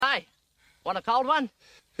Want a cold one?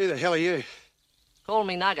 Who the hell are you? Call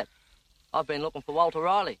me Nugget. I've been looking for Walter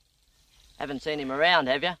Riley. Haven't seen him around,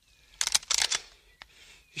 have you?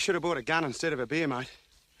 You should have bought a gun instead of a beer, mate.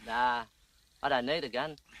 Nah, I don't need a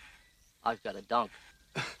gun. I've got a donk.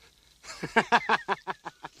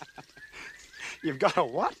 You've got a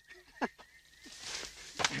what?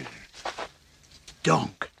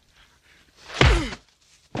 Donk.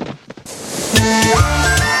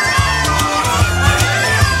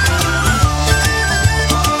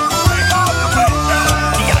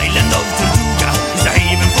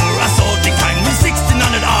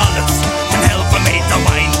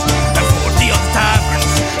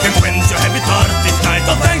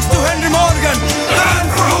 So thanks to Henry Morgan, and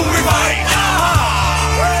for whom we fight.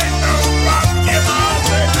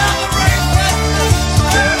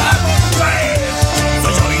 So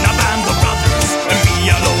join a band of brothers and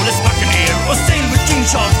be a lawless buccaneer, or sail with King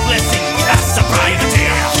Charles' blessing as a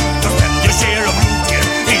privateer. To spend your share of loot here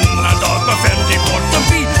in a dark and friendly port. Don't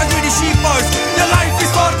be a greedy sheepboys, your life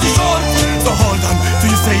is far too short. So hold on to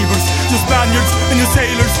your sabres, your Spaniards and your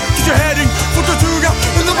sailors, 'cause you're heading for Tortuga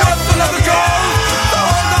in the breath of the cold.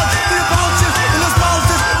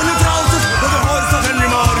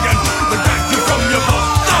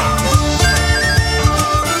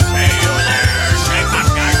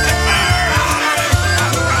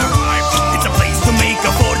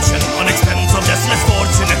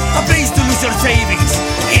 A place to lose your savings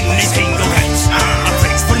in a single ranch. A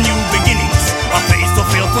place for new beginnings. A place to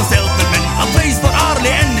feel for settlement. A place for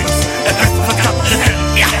early endings. A place for cut the hand.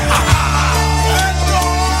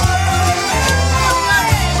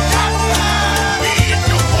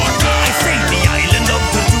 I say the island of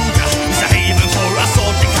Tortuga is a haven for us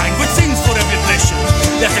all the kind, which sings for every pleasure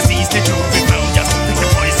that is easy to be found. Just pick the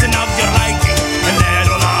poison of your liking, and there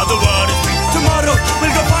all other world is free. Tomorrow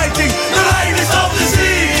we'll go fighting the lightness of the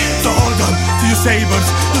sea. So hold on to your sabres,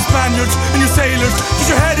 the Spaniards and your sailors, 'cause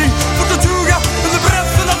you're heading for Tortuga in the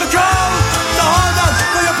breath of the cold. So hold on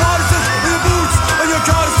to your purses and your boots and your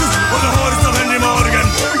curses, or the horse of Henry Morgan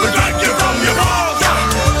will drag you from your boat.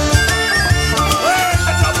 Where's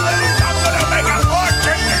the trouble? I'm gonna make a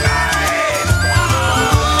fortune tonight.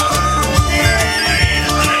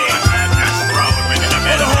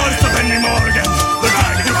 Or the horse of Henry Morgan will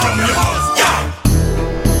drag you from your boat.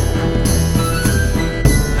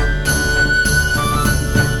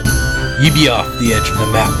 You be off the edge of the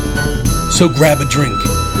map, so grab a drink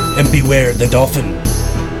and beware the dolphin.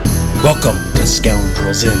 Welcome to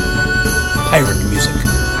Scoundrels Inn, pirate music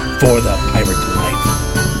for the pirate life.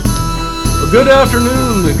 Well, good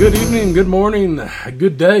afternoon, good evening, good morning,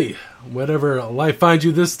 good day, whatever life finds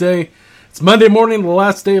you this day. It's Monday morning, the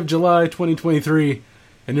last day of July 2023,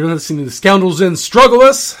 and you're listening to Scoundrels Inn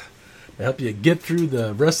Struggleless to help you get through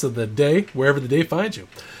the rest of the day, wherever the day finds you.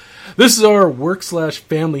 This is our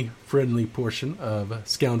work/family-friendly portion of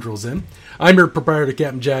Scoundrels Inn. I'm your proprietor,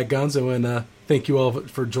 Captain Jack Gonzo, and thank you all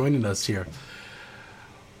for joining us here.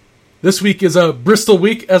 This week is a Bristol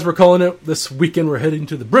week, as we're calling it. This weekend we're heading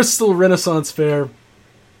to the Bristol Renaissance Fair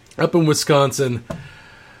up in Wisconsin.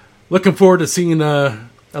 Looking forward to seeing at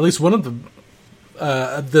least one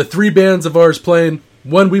of the three bands of ours playing.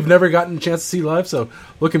 One we've never gotten a chance to see live, so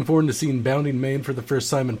looking forward to seeing Bounding Maine for the first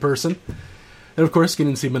time in person. And, of course,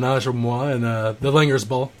 getting to see Menage a Moi and the Langers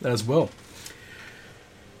Ball as well.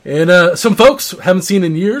 And some folks haven't seen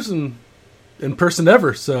in years and in person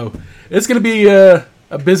ever. So it's going to be a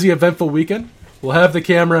busy, eventful weekend. We'll have the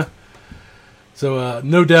camera. So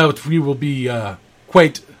no doubt we will be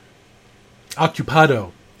quite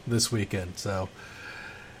occupado this weekend. So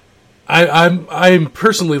I'm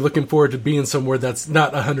personally looking forward to being somewhere that's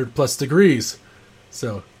not 100+ degrees.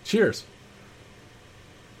 So cheers.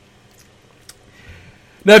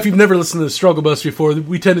 Now, if you've never listened to the Struggle Bus before,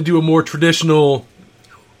 we tend to do a more traditional,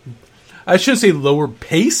 I shouldn't say lower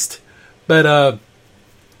paced, but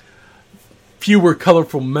fewer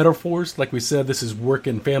colorful metaphors. Like we said, this is work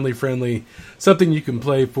and family friendly, something you can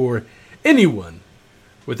play for anyone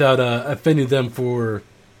without offending them for,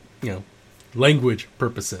 language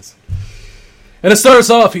purposes. And to start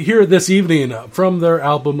us off here this evening from their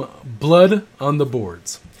album Blood on the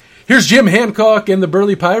Boards, here's Jim Hancock and the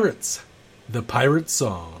Burley Pirates. The Pirate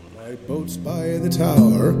Song. My boat's by the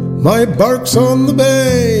tower, my bark's on the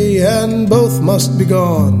bay, and both must be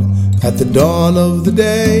gone at the dawn of the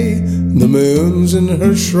day. The moon's in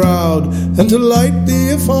her shroud, and to light thee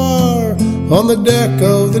afar, on the deck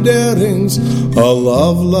of the Darings, a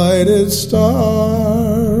love-lighted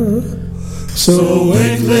star. So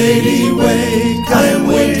wake, lady, wake, I am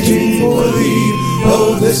waiting for thee.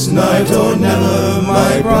 Oh, this night or never,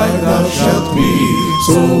 my bride thou shalt be.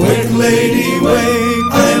 So wake, lady,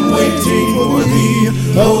 wake, I am waiting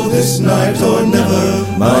this night or never,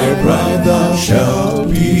 my bride thou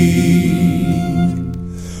shalt be.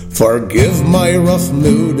 Forgive my rough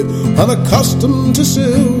mood, unaccustomed to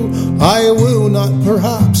sue. I woo not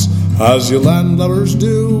perhaps as you landlubbers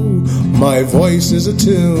do. My voice is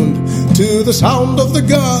attuned to the sound of the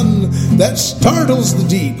gun that startles the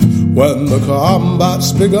deep when the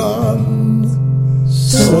combat's begun.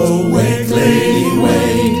 So wait, lady,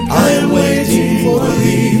 wait, I am waiting for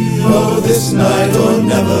thee. Oh, this night or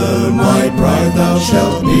never, my bride thou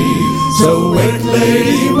shalt be. So wait,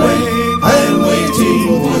 lady, wait, I am waiting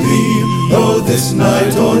for thee. Oh, this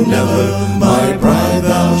night or never, my bride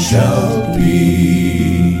thou shalt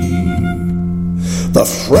be. The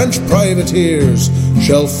French privateers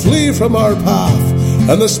shall flee from our path,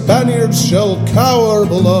 and the Spaniards shall cower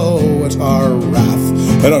below at our wrath.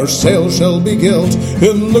 And our sails shall be gilt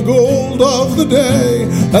in the gold of the day,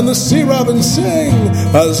 and the sea robins sing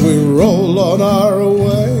as we roll on our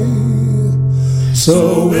way.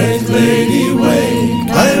 So wait, lady,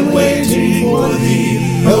 wait, I am waiting for thee.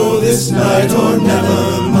 Oh, this night or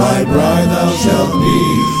never, my bride thou shalt be.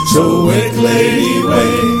 So wait, lady,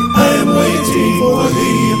 wait, I am waiting for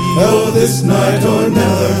thee. Oh, this night or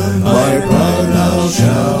never, my bride thou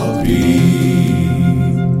shalt be.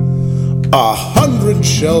 100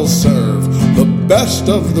 shall serve the best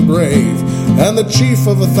of the brave, and the chief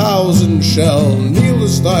of 1,000 shall kneel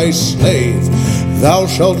as thy slave. Thou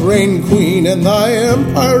shalt reign queen, and thy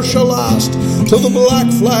empire shall last till the black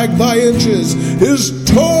flag by inches is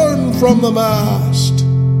torn from the mast.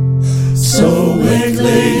 So wait,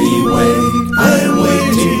 lady, wait, I am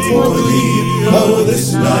waiting for thee. Oh,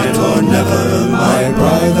 this night or never, my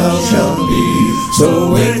bride thou shalt be.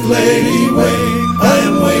 So wait, lady, wait, I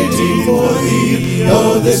am waiting for thee.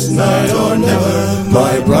 Oh, this night or never,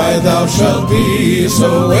 my bride thou shalt be.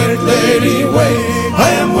 So wait, lady, wait,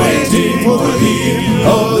 I am waiting for thee.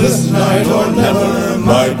 Oh, this night or never,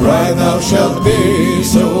 my bride thou shalt be.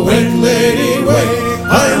 So wait, lady, wait,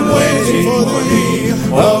 I am waiting for thee.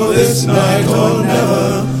 Oh, this night or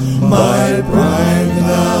never, my bride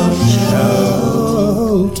thou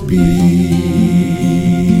shalt be.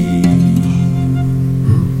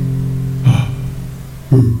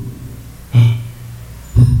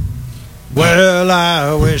 Well,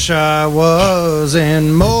 I wish I was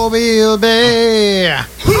in Mobile Bay,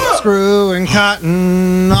 screwing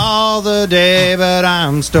cotton all the day, but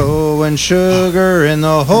I'm stowing sugar in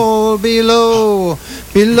the hole below,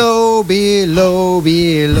 below, below,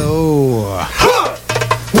 below.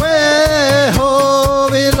 Way ho,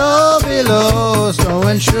 below, below,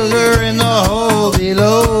 stowing sugar in the hole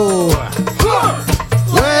below.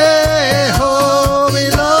 Way ho,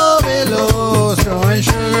 below, below, stowing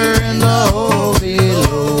sugar in the hole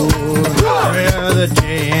below. Where the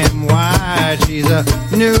JMY, she's a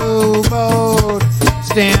new boat,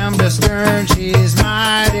 stem to stern, she's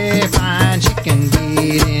mighty fine. She can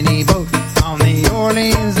beat any boat on the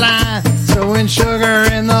Orleans line, stowing sugar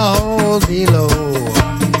in the hole below.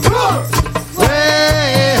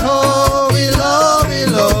 Way ho, below,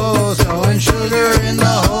 below, stowing sugar in the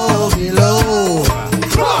hole below.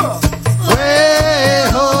 Way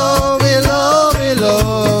ho, below,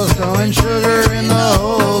 below, stowing sugar in the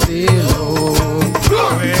hole below.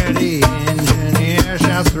 Where the engineer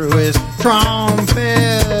shouts through his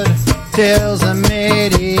trumpet, tells the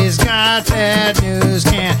mate he's got bad news,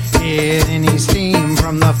 can't get any steam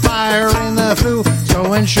from the fire in the flue,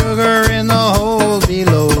 stowing sugar in the hole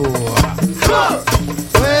below.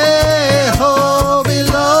 Way ho,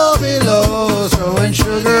 below, below, stowing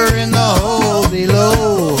sugar in the hole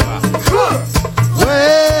below.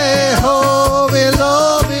 Way ho,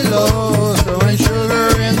 below, below, stowing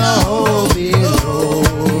sugar in the hole below.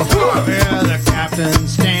 Where the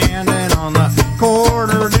captain's standing on the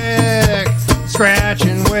quarter deck,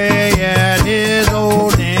 scratching way at his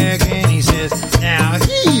old neck, and he says, now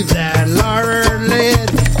heave that larboard lid,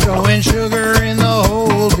 stowing sugar in the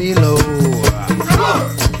hole below.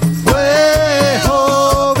 Way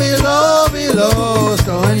ho, below, below,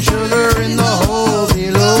 stowing sugar in the hole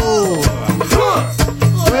below.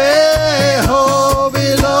 Way ho,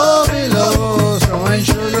 below, below, stowing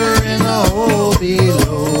sugar in the hole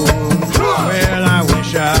below. Well, I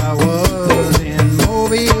wish I was in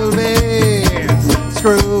Mobile Bay,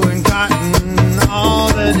 screwing cotton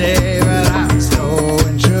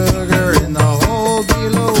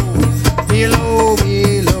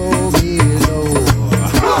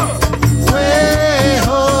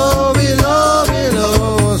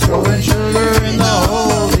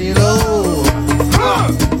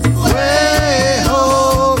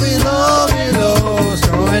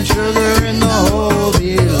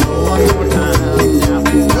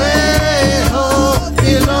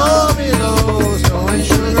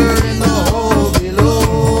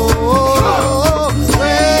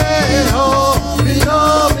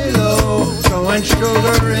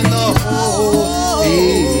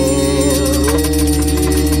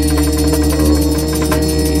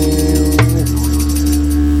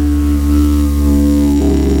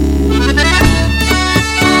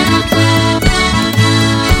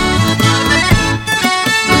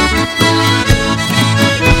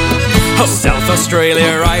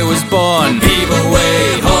Australia I was born. Heave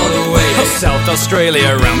away, haul away. South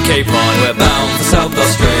Australia, round Cape Horn. We're bound for South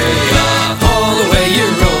Australia. Haul away, you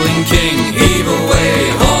rolling king. Heave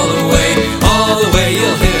away, haul away. All the way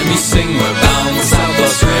you'll hear me sing. We're bound for South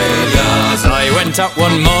Australia. As I went out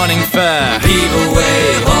one morning fair. Heave away,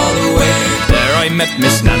 haul away. There I met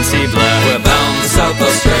Miss Nancy Blair. We're bound for South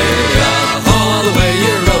Australia. All the way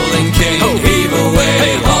you're rolling king. Heave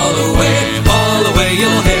away, haul away. All the way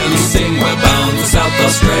you'll hear me sing. We're bound for South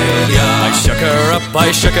Australia. I shook her up,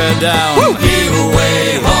 I shook her down. Heave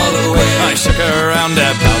away, haul away. I shook her round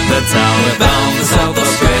about the town. We're bound for South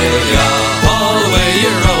Australia. All the way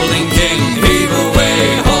you're rolling king. Heave away,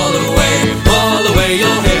 haul away. All the way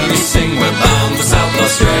you'll hear me sing. We're bound for South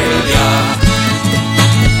Australia.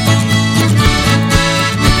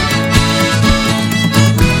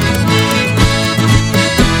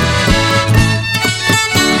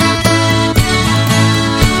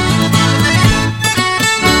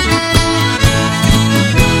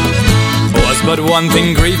 But one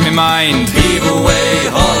thing grieved me mind. Heave away,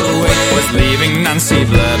 haul away. Was leaving Nancy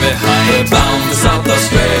Blair behind. We're bound for South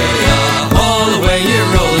Australia. All the way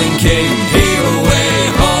you're rolling king. Heave away,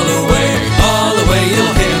 haul away. All the way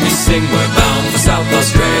you'll hear me sing. We're bound for South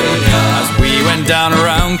Australia. As we went down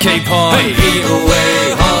around Cape Horn. Heave away,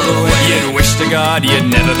 haul away. You'd wish to God you'd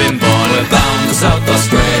never been born. We're bound for South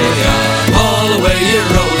Australia. All the way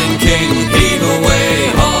you're rolling king. Heave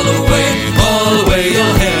away, haul away. All the way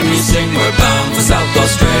you'll hear me sing. We're bound for South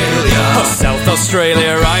Australia. South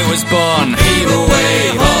Australia I was born. Heave away,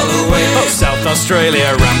 haul away. South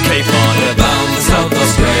Australia, round Cape Horn. We're bound for South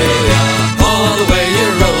Australia. All the way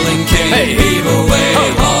you're rolling king. Heave away,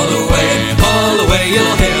 haul away. All the way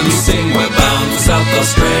you'll hear me sing. We're bound for South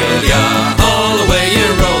Australia. All the way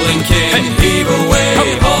you're rolling king. Heave away,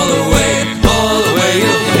 haul away. All the way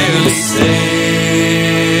you'll hear me sing.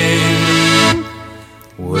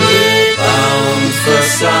 We're bound for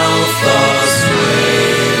South Australia.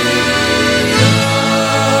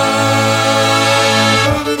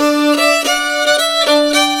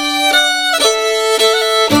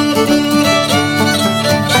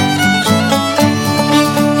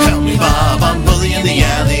 Help me, Bob, I'm bully in the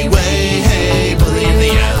alleyway. Hey, bully in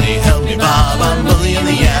the alley. Help me, Bob, I'm bully in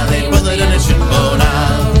the alley. Bullet in a shin bone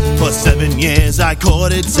out. For 7 years I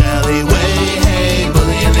courted Sally Way. Hey,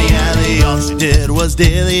 bully in the alley. All she did was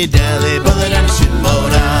dilly-dally. Bullet in a shin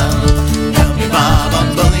bone out. Help me, Bob,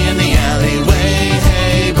 I'm bully in the alleyway.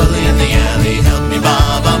 Hey, bully in the alley. Help me,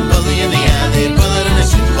 Bob, I'm bully in the alley. Bullet in a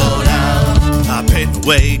shin bone out. I paid the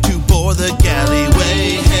way to bore the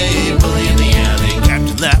galleyway. Hey, bully in the alley.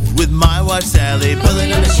 Captain left with my wife Sally. Bullet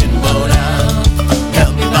in a shin bone out.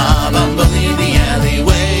 Help me, Bob, I'm bully in the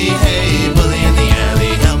alleyway. Hey, bully in the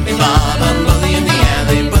alley. Help me, Bob, I'm bully in the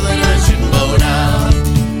alley. Bullet in a shin bone out.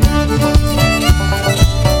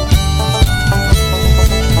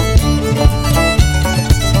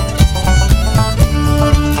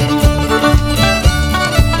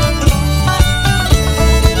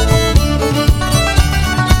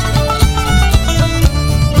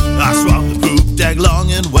 I swung the poop deck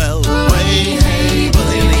long and well. Way, hey,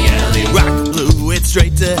 bully in the alley. Rock blew it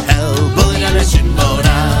straight to hell. Bullet in a shin bone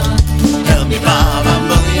out. Help me, Bob, I'm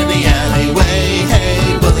bully in the alley. Way,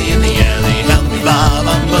 hey, bully in the alley. Help me, Bob,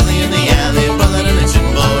 I'm bully in the alley. Bullet in a shin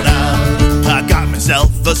bone out. I got myself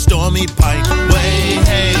a stormy pint. Way,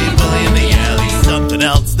 hey, bully in the alley. Something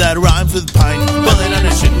else that rhymes with pint. Bullet in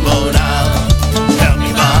a shin bone out. Help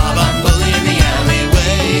me, Bob, I'm bully in the alley.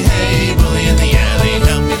 Way, hey, bully in the alley.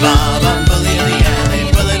 Help me, Bob, I'm bully in the alley.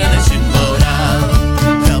 Bullet in a shin bone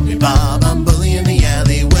out. Help me, Bob, I'm bully in the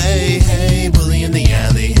alley. Way, hey, bully in the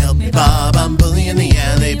alley. Help me, Bob, I'm bully in the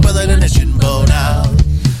alley. Bullet in a shin bone out.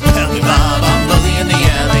 Help me, Bob, I'm bully in the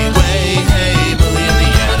alley. Way, hey, bully in the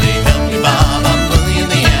alley. Help me, Bob, I'm bully in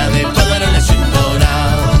the alley. Bullet in a shin bone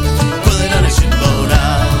out. Bullet in a shin bone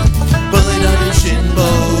out. Bullet in a shin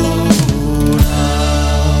bone.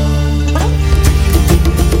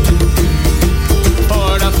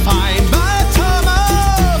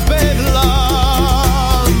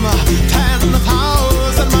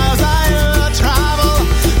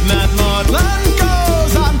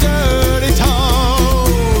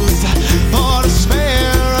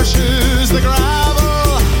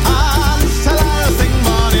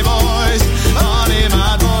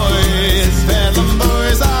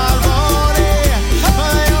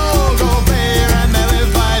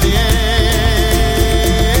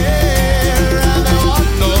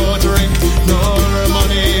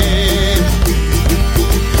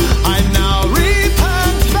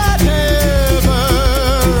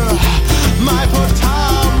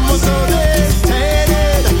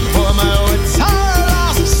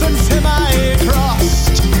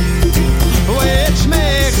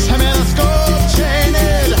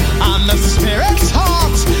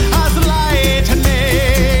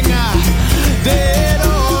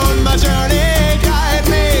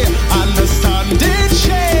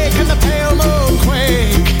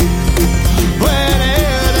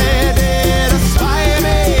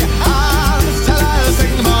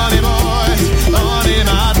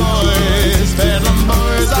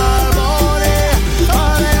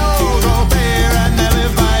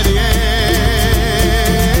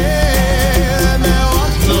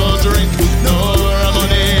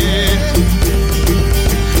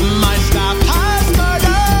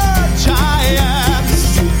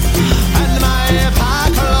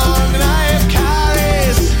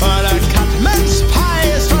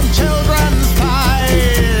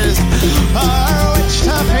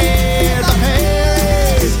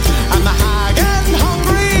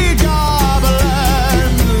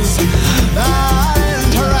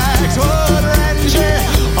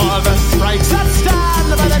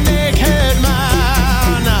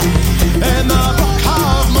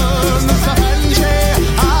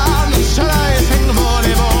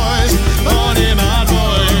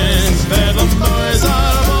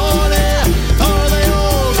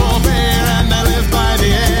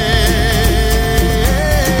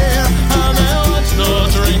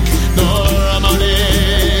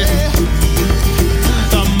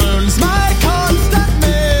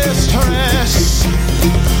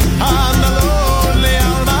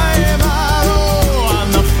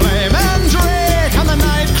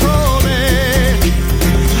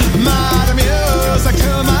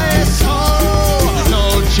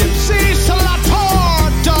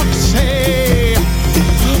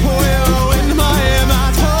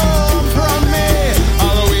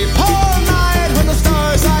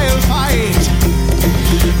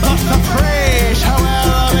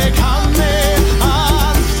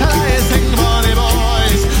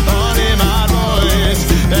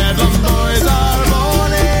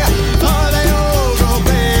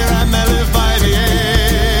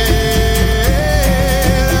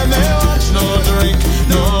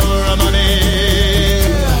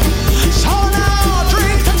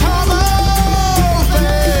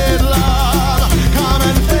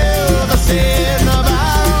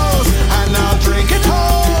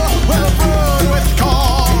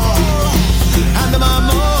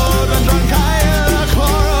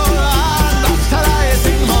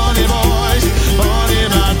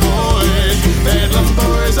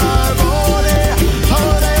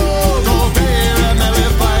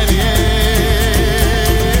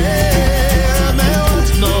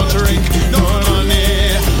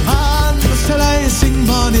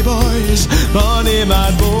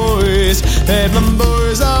 Bedlam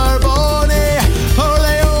boys are bonny, for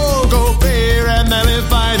they all go fair and they live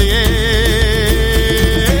by the air,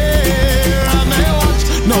 and they want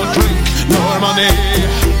no drink nor money.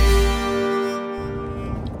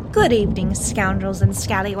 Good evening, scoundrels and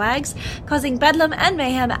scallywags. Causing bedlam and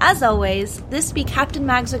mayhem as always, this be Captain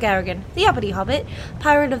Mags O'Garrigan, the uppity hobbit,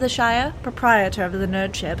 pirate of the Shire, proprietor of the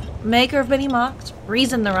nerd ship, maker of many marks,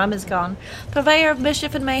 reason the rum is gone, purveyor of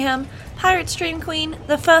mischief and mayhem, pirate stream queen,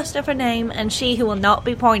 the first of her name, and she who will not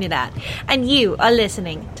be pointed at. And you are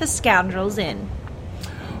listening to Scoundrels Inn.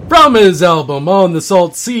 From his album On the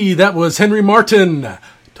Salt Sea, that was Henry Martin,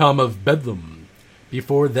 Tom of Bedlam.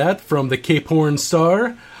 Before that, from the Cape Horn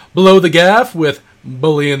Star, Below the Gaff with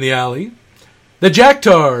Bully in the Alley. The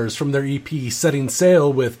Jacktars from their EP Setting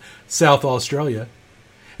Sail with South Australia.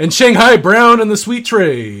 And Shanghai Brown and the Sweet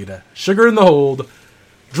Trade, Sugar in the Hold,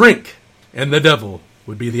 Drink and the Devil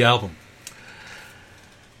would be the album.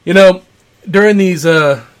 You know, during these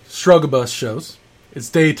Struggle Bus shows, it's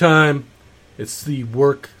daytime, it's the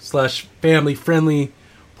work/family friendly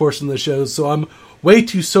portion of the shows, so I'm way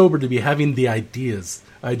too sober to be having the ideas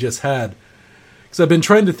I just had. Because I've been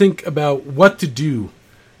trying to think about what to do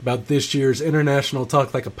about this year's International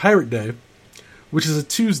Talk Like a Pirate Day, which is a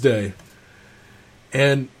Tuesday.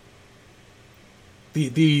 And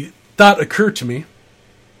the thought occurred to me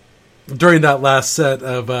during that last set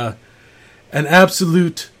of an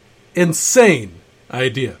absolute insane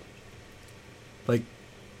idea. Like,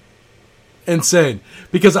 insane.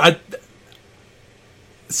 Because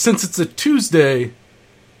since it's a Tuesday,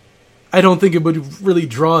 I don't think it would really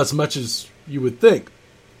draw as much as you would think.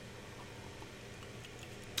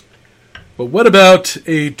 But what about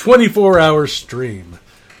a 24-hour stream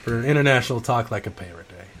for International Talk Like a Pirate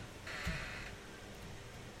Day?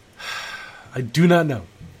 I do not know.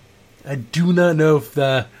 I do not know if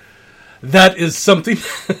that is something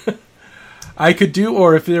I could do,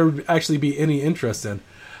 or if there would actually be any interest in.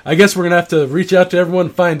 I guess we're going to have to reach out to everyone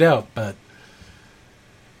and find out. But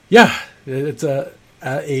yeah, it's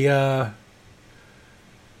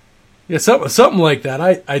yeah, something like that.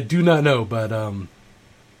 I do not know, but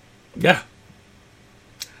yeah.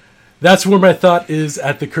 That's where my thought is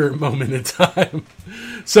at the current moment in time.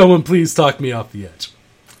 Someone please talk me off the edge.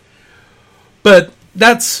 But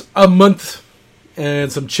that's a month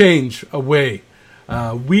and some change away.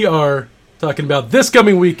 We are talking about this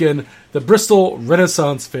coming weekend, the Bristol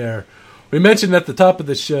Renaissance Fair. We mentioned at the top of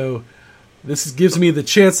the show, this gives me the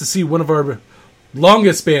chance to see one of our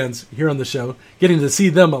longest bands here on the show, getting to see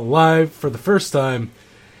them live for the first time,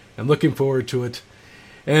 and looking forward to it.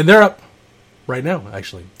 And they're up right now,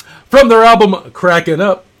 actually. From their album Crackin'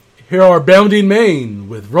 Up, here are Bounding Maine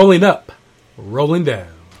with Rolling Up, Rolling Down.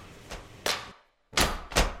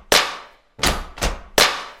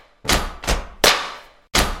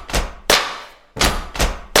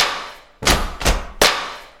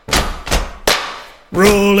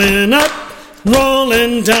 Rolling up,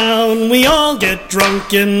 rolling down, we all get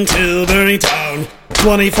drunk in Tilbury Town.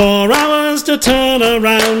 24 hours to turn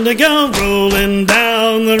around to go rolling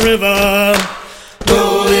down the river.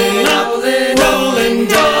 Rolling up, rolling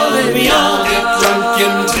down, we all get drunk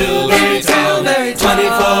in Tilbury Town.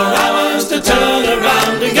 24 hours to turn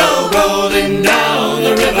around to go rolling down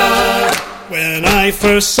the river. When I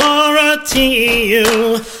first saw a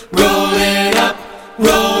TU rolling up,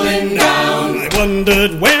 rolling down, I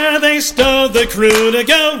wondered where they stowed the crew to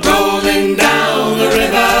go rolling down the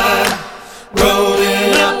river.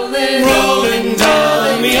 Rolling up, rolling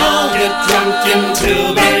down, we all get drunk in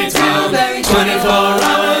Tilbury Town. 24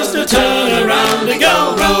 hours to turn around to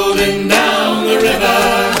go rolling down the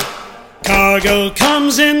river. Cargo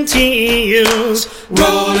comes in TEUs,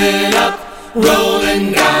 rolling up,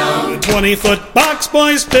 rolling down. 20-foot box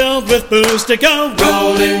boys filled with booze to go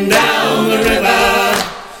rolling down the river.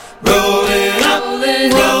 Rolling up,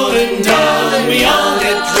 rolling down, we all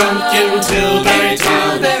get drunk in Tilbury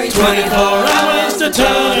Town. 24 hours to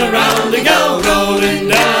turn around and go rolling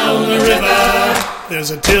down the river.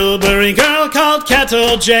 There's a Tilbury girl called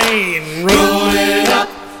Kettle Jane, rolling up,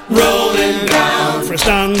 rolling down. First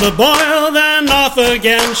on the boil, then off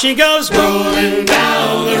again she goes rolling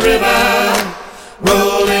down the river.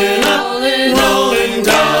 Rolling up, rolling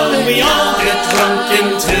down, we all get drunk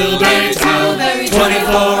in Tilbury Town.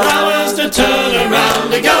 24 hours to turn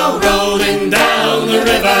around and go rolling down the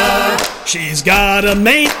river. She's got a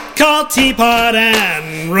mate called Teapot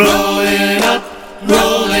Ann, rolling up,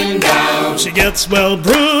 rolling down. She gets well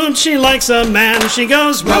brewed, she likes a man, she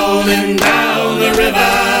goes rolling down the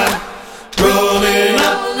river. Rolling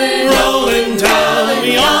up, rolling down,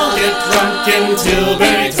 we all get drunk in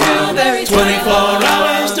Tilbury Town. 24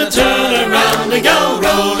 hours to turn around and go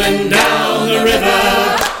rolling down the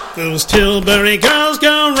Those Tilbury girls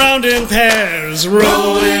go round in pairs,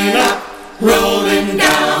 rolling up, rolling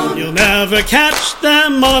down. You'll never catch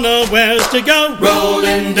them unawares to go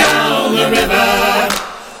rolling down the river.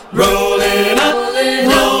 Rolling up,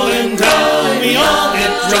 rolling down. We all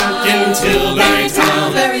get drunk in Tilbury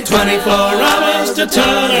Town. 24 hours to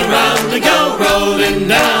turn around and go rolling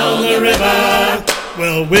down the river.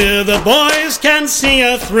 Well, we're the boys can see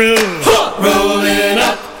her through. Rolling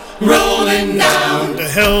up, rolling down. To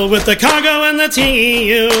hell with the cargo and the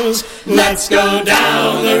TEUs. Let's go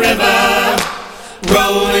down the river.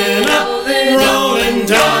 Rolling up, rolling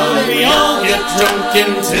down. We all get drunk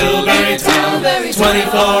in Tilbury Town.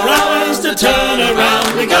 24 hours to turn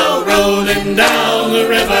around. We go rolling down the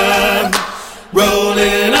river.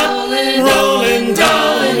 Rolling up, rolling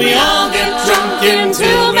down. We all get drunk in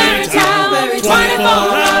Tilbury Town. 24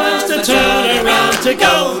 hours to turn around to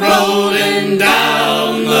go rolling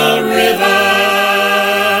down the river.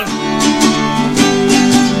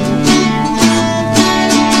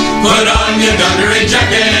 Put on your dungaree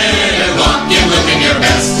jacket and walk in looking your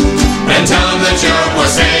best. And tell them that you're a poor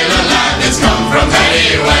sailor lad that's come from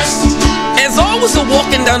Paddy West. As I was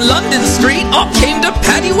a-walking down London Street, I came to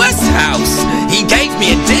Paddy West's house. He gave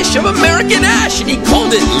me a dish of American ash and he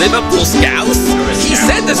called it Liverpool Scouse. He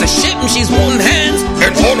said there's a ship and she's one hand,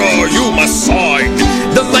 and honour you must sign.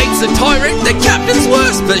 The mate's a tyrant, the captain's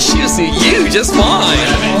worse, but she'll suit you just fine.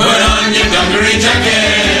 Put on your dungaree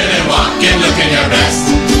jacket and walk in looking your best.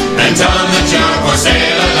 And tell them that you're a poor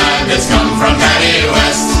sailor lad that's come from Paddy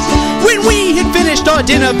West. When we had finished our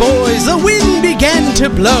dinner, boys, the wind began to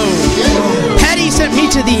blow. Paddy sent me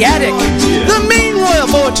to the attic, the main royal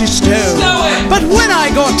for to stow. But when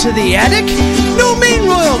I got to the attic, no main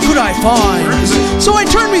royal could I find. So I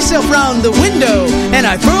turned myself round the window, and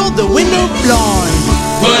I furled the window blind.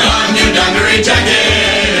 Put on your dungaree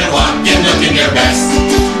jacket and walk in looking your best.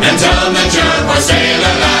 And tell them that you're a poor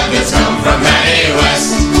sailor lad that's come from Paddy West.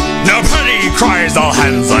 Now Paddy cries all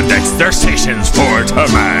hands on deck, their stations for to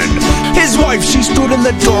man. His wife, she stood in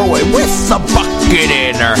the doorway with a bucket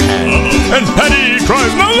in her hand. And Paddy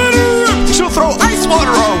cries, now let her rip, she'll throw ice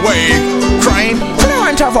water our way. Crying,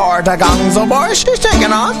 fluent of our gonzo boy, she's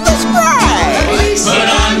taking on the spray. Put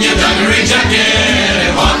on your dungaree jacket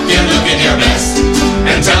and walk in looking your best.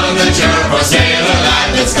 And tell them that you're a poor sailor lad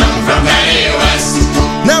that's come from Paddy West.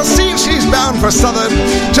 Now see, she's bound for Southern,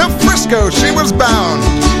 to Frisco she was bound.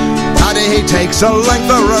 Paddy, he takes a length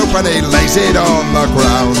of rope and he lays it on the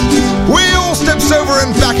ground. We all steps over and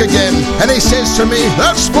back again, and he says to me,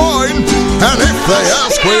 that's fine. And if they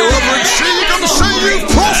ask where you're over at sea, you can say you've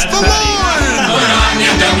crossed the line. Put on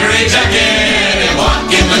your dungaree jacket and walk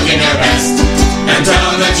in looking your best. And tell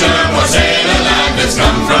them that you're a poor sailor lad that's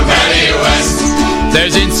come from Paddy West.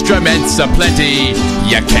 There's instruments aplenty,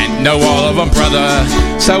 you can't know all of them, brother.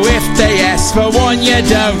 So if they ask for one you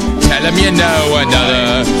don't, tell them you know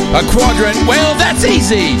another. A quadrant, well that's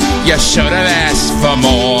easy, you should have asked for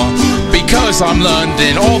more. Because I'm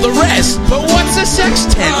London, all the rest, but what's a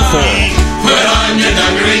sextet for? Put on your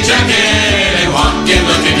dungaree jacket and walk in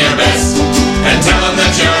looking your best. And tell them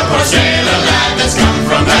that you're a poor sailor lad that's come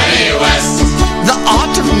from Paddy West. The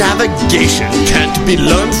art of navigation can't be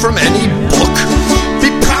learned from any book. Be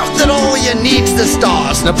proud that all you need's the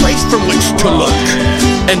stars and a place from which to look.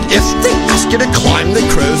 And if they ask you to climb the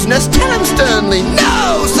crow's nest, tell them sternly,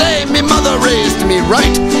 no, say me mother raised me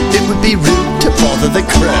right. It would be rude to bother the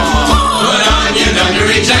crow. Put on your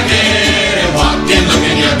dungaree jacket and walk in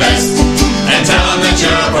looking your best. And tell them that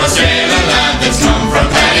you're a poor sailor lad that's come from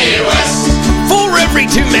Paddy West. For every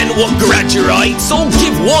 2 men what graduates, I'll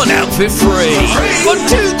give 1 outfit free. For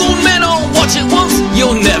 2 good men I'll watch it once,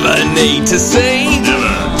 you'll never need to see.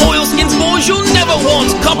 Oilskins boys you'll never want,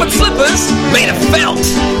 carpet slippers made of felt.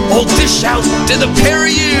 I'll dish out to the pair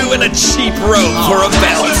of you and a cheap rope for a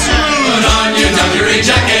belt. Put on your dungaree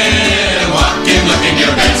jacket and walk in looking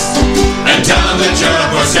your best. And tell them that you're a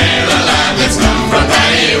poor sailor lad that's come from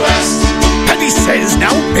Paddy West. Paddy says,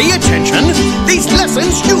 now pay attention, these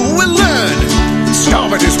lessons you will learn.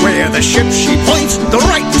 Starboard is where the ship she points, the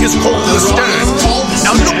right is called the stern.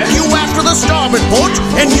 Now look you after the starboard port,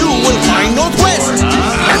 and you will find northwest.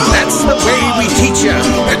 And that's the way we teach you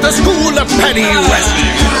at the school of Paddy West.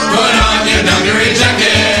 Put on your dungaree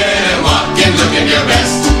jacket and walk in looking your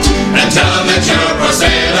best. And tell them that you're a poor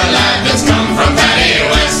sailor lad that's come from Paddy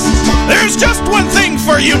West. There's just one thing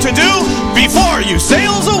for you to do before you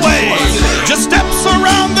sails away. Just steps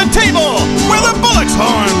around the table where the bullock's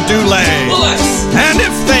horn do lay. And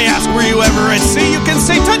if they ask were you ever at sea, you can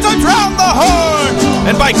say tut-tut round the horn.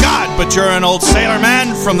 And by God, but you're an old sailor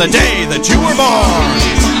man from the day that you were born.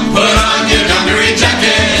 Put on your dungaree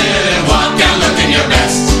jacket and walk out looking your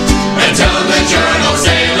best. that you're an old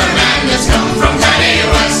sailor man that's come from Paddy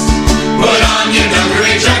West. Put on your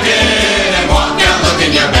dungaree jacket and walk out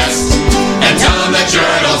looking your best. And tell them that you're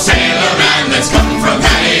an old sailor man that's come from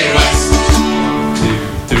Paddy West.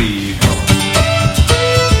 1, 2, 3, 4.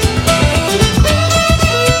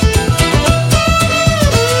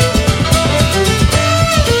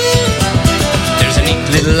 There's a neat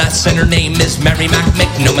little lass and her name is Mary Mac.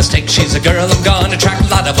 Make no mistake, she's a girl I'm gonna track. A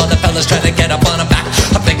lot of other fellas try to get up on her back.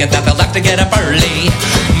 I'm thinking that they'll have to get up early.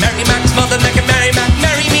 Mary Mac's mother making Mary Mac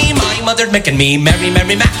marry me. My mother's making me marry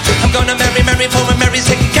Mary Mac. I'm gonna marry Mary for when Mary's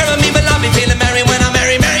taking care of me, but I'll be feeling merry when I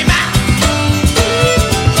marry Mary Mac.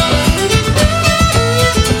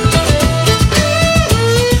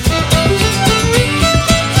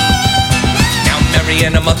 Now Mary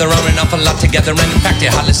and her mother are an awful lot together, and in fact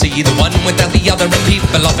you hardly see the one without the other, and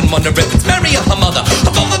people often wonder if it's Mary or her mother.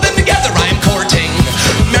 Of both of them together I am courting.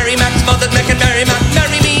 Mary Mac's mother's making Mary Mac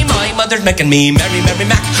marry me. My mother's making me marry Mary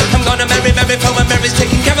Mac. I'm gonna marry Mary for when Mary's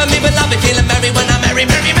taking care of me, but I'll be feeling merry when I marry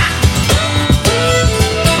Mary Mac.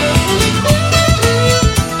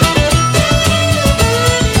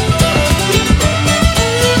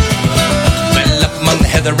 Well, up among the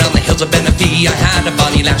heather around the hills of Benefee, I had a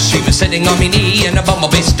bonny lass, she was sitting on me knee, and a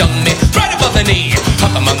bumblebee stung me right above the knee.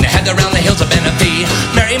 Up among the heather around the hills of Benefee,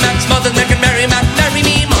 Mary Mac's mother's making Mary Mac marry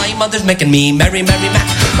me. My mother's making me marry Mary Mac.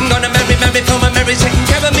 I'm gonna marry Mary for when Mary's taking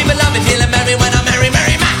care of me, but I'll be feeling merry when I marry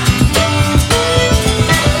Mary Mac.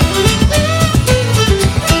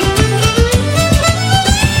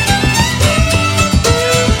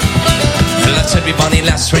 Said we bonny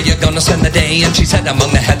lass, where you gonna spend the day? And she said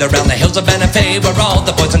among the heather round the hills of Benefee, where all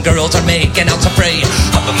the boys and girls are making out to pray.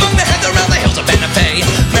 Up among the heather round the hills of Benefee,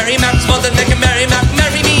 Mary Mac's mother's making Mary Mac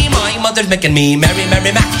marry me. My mother's making me marry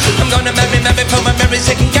Mary Mac. I'm gonna marry Mary for when Mary's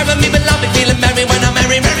taking care of me, but I'll be feeling merry when I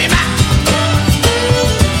marry Mary Mac.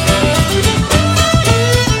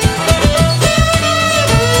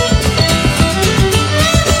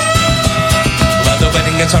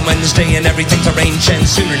 It's on Wednesday and everything's arranged, and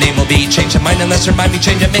soon her name will be changed. Her mind unless her mind be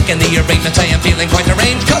changed. I'm making the arrangements, I am feeling quite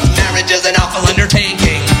arranged, cause marriage is an awful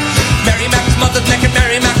undertaking. Mary Mac's mother's making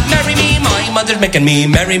Mary Mac marry me. My mother's making me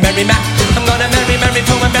marry Mary Mac. I'm gonna marry Mary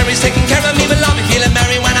for when Mary's taking care of me, but I'll be feeling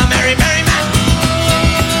merry when I marry Mary Mac.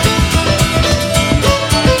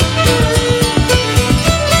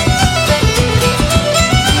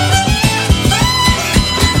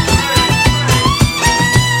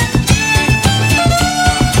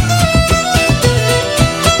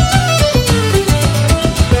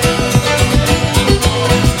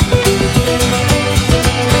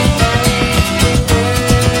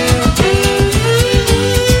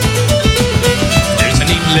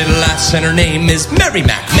 And her name is Mary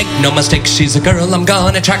Mac. Make no mistake, she's a girl I'm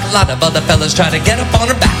gonna track. A lot of other fellas try to get up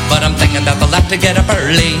on her back, but I'm thinking that they'll have to get up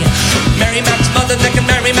early. Mary Mac's mother's making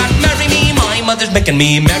Mary Mac marry me. My mother's making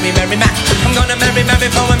me marry Mary Mac. I'm gonna marry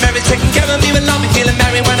Mary for when Mary's taking care of me, but I'll be feeling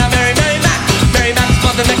merry when I marry Mary Mac. Mary Mac's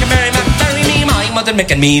mother's making Mary Mac marry me. My mother's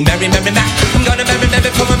making me marry Mary Mac. I'm gonna marry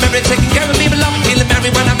Mary for when Mary's taking care of me, but I'll be feeling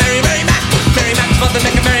merry when I marry Mary Mac. Mary Mac's mother's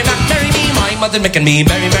making Mary Mac marry me. My mother's making me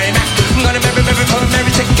marry Mary Mac. I'm gonna marry Mary for when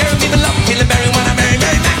Mary's taking care of me, but I'll be feeling merry when I marry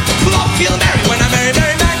Mary Mac. I'll feel merry when I marry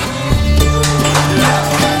Mary Mac.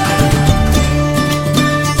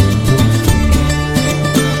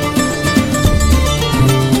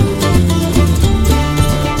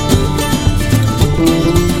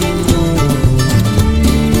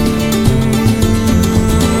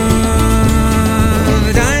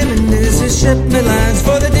 The Diamond is a ship, my lads,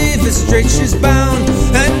 for the Davis Strait she's bound,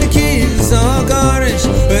 and the keys all garnished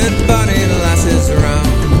with bonny lasses around.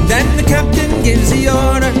 Then the captain gives the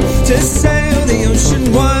order to sail the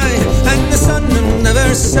ocean wide, and the sun will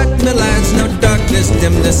never set, my lads, no darkness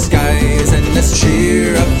dim the skies. And let's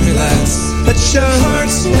cheer up, my lads, let your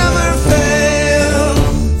hearts never fail,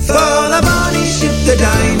 for the bonny ship the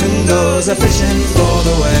Diamond goes a fishing for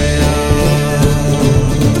the whale.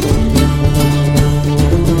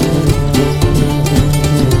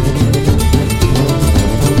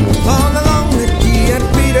 All along the quay at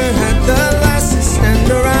Peterhead the lasses stand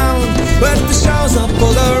around, but the shawls are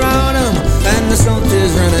pulled around them and the salt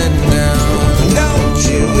is running down. Don't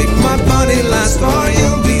you weep, my bonny lass, for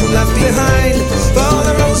you'll be left behind, for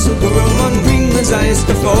the rose will grow on Greenland's ice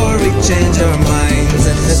before we change our minds.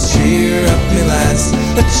 And let's cheer up, me lads,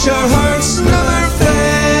 let your hearts never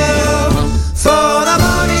fail, for the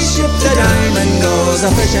bonny ship the Diamond goes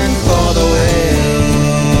a fishing for the whale.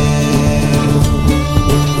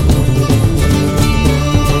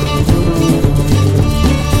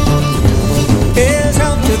 Here's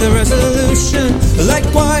out to the Resolution,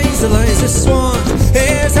 likewise Eliza Swan.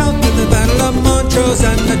 Here's out to the Battle of Montrose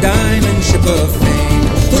and the Diamond ship ship of fame.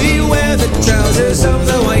 We wear the trousers of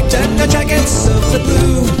the white and the jackets of the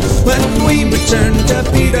blue. When we return to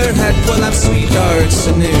Peterhead, we'll have sweethearts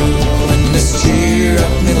anew. And just cheer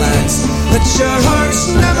up, me lads, let your hearts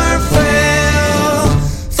never fail.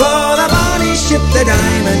 For the bonny ship, the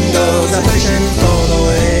Diamond, goes a fishing for the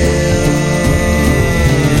whale.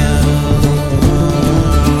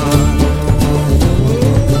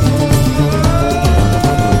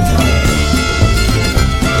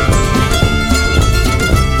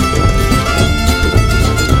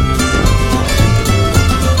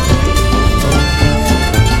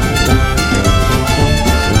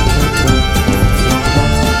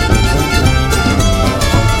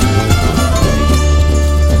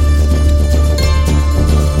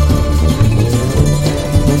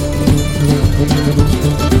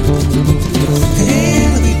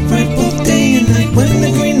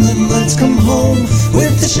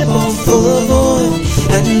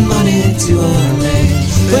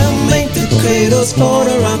 'Twas for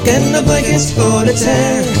the rock and the blankets for the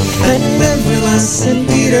tear. And every lass in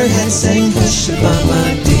Peterhead sang hush about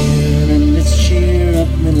my dear. And let's cheer up,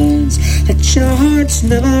 my lads, let your hearts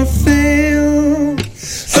never fail.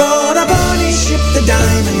 For the bonny ship, the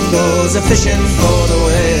Diamond, goes a fishing for the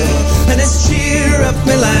whale. And let's cheer up,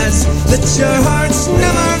 my lads, let your hearts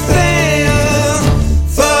never fail.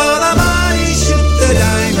 For the bonny ship, the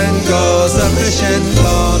Diamond, goes a fishing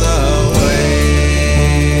for the whale.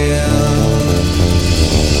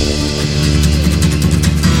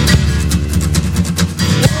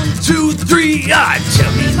 1, 2, 3,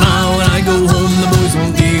 tell me Ma, when I go home, the boys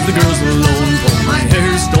won't leave the girls alone. Pull my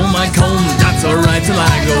hair, stole my comb, that's alright till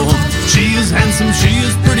I go home. She is handsome, she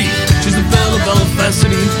is pretty, she's a belle of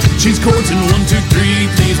Belfacity. She's courting 1, 2, 3,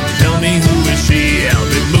 please tell me who is she?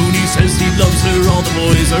 Albert Mooney says he loves her, all the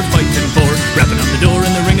boys are fighting for. Rapping on the door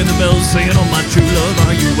and the ring of the bells, saying, oh my true love,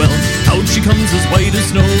 are you well? Out she comes as white as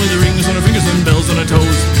snow, with the rings on her fingers and bells on her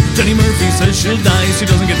toes. Jenny Murphy says she'll die, she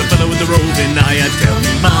doesn't get the fella with the roving eye. Tell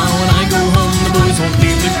me Ma, when I go home, the boys won't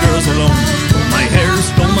leave the girls alone. Pull my hair,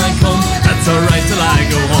 stole my comb, that's alright till I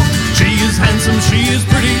go home. She is handsome, she is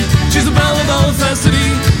pretty, she's a belle of Belfacity.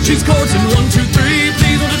 She's courting 1, 2, 3,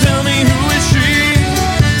 please won't you tell me who is she?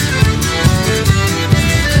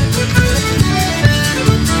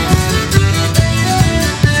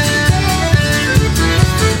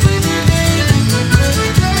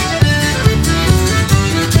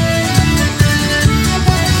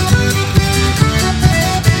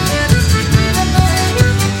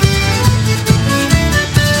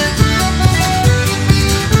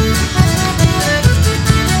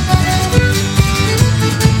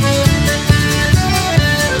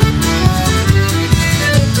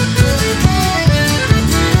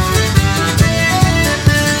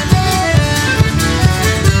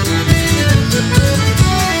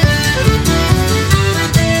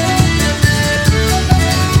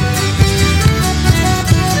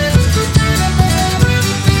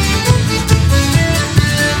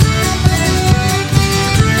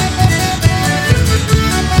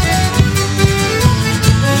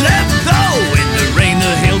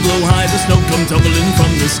 Tumbling from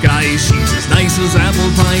the sky. She's as nice as apple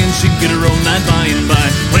pie, and she'd get her own that by and by.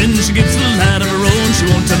 When she gets a lad of her own, she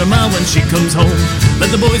won't tell her ma when she comes home.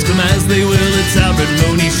 Let the boys come as they will, it's Albert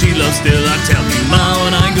Mooney she loves still. I tell you ma,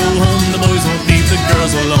 when I go home, the boys won't leave the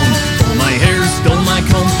girls alone. Pull my hair, stole my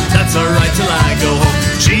comb, that's alright till I go home.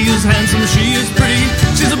 She is handsome, she is pretty,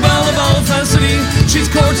 she's a belle of Belfacity. She's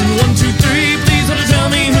courting 1, 2, 3, please don't tell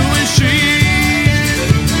me who is she?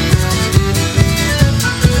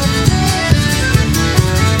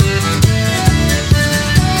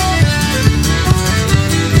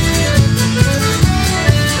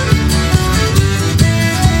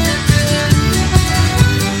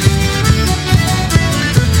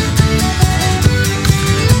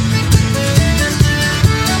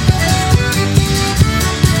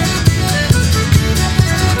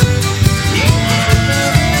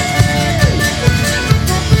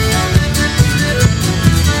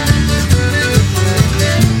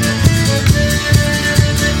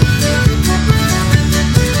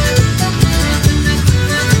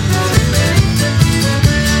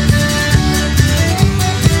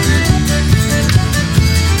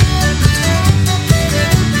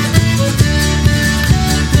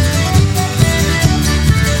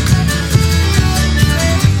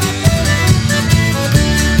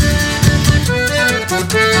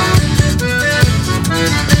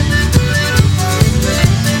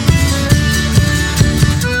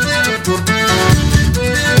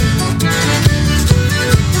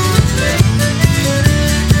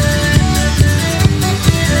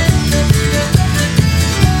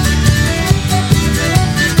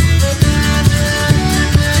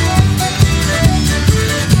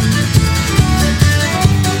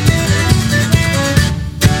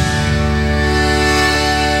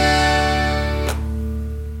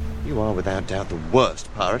 about the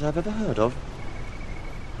worst pirate I've ever heard of.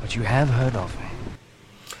 But you have heard of me.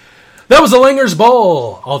 That was a Langer's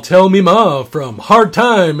Ball, I'll Tell Me Ma, from Hard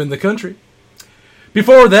Time in the Country.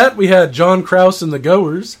 Before that, we had John Krause and the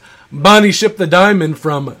Goers, Bonnie Ship the Diamond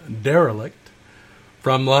from Derelict.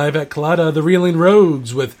 From Live at Collada, the Reeling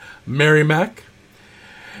Rogues with Mary Mac.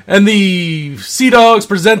 And the Sea Dogs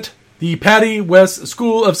present the Paddy West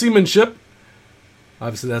School of Seamanship.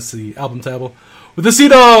 Obviously, that's the album title. With the Sea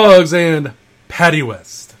Dogs and Paddy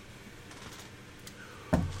West.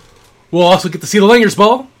 We'll also get to see the Langer's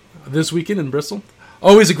Ball this weekend in Bristol.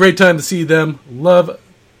 Always a great time to see them. Love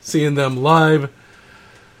seeing them live.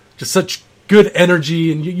 Just such good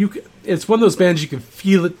energy, and it's one of those bands you can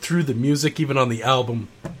feel it through the music, even on the album.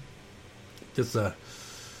 Just a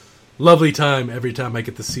lovely time every time I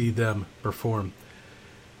get to see them perform.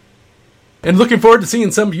 And looking forward to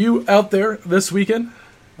seeing some of you out there this weekend.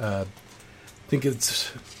 I think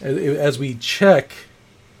it's, as we check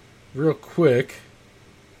real quick,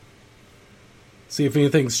 see if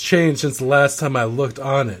anything's changed since the last time I looked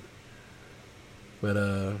on it.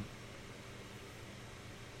 But,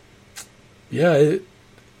 yeah,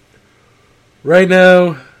 right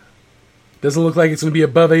now, doesn't look like it's going to be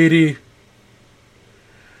above 80.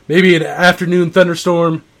 Maybe an afternoon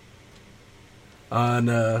thunderstorm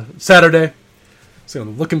on Saturday. So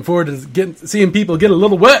I'm looking forward to seeing people get a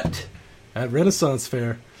little wet at Renaissance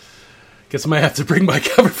Fair. Guess I might have to bring my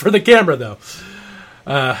cover for the camera, though.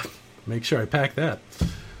 Make sure I pack that.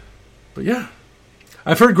 But yeah,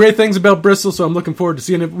 I've heard great things about Bristol, so I'm looking forward to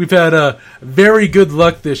seeing it. We've had very good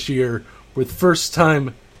luck this year with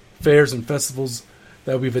first-time fairs and festivals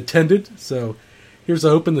that we've attended. So here's a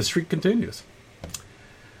hoping the streak continues.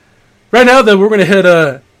 Right now, though, we're going to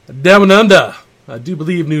head down under. I do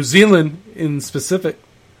believe New Zealand in specific.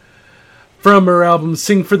 From her album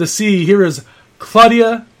Sing for the Sea, here is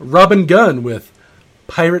Claudia Robin Gunn with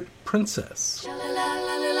Pirate Princess.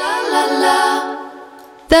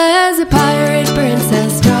 There's a pirate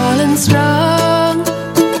princess tall and strong.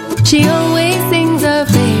 She always sings her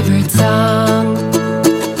favorite song.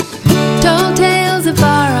 Told tales of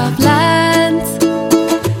far-off lands,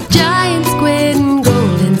 giant squid and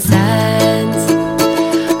golden sands.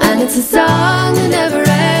 And it's a song that never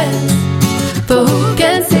ends, for who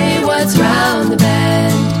can say what's round the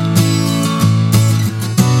bend?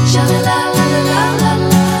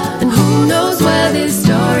 Sha-la-la-la-la-la-la, and who knows where this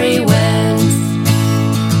story wends?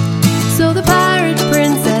 So the pirate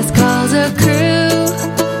princess calls her crew.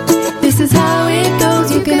 This is how it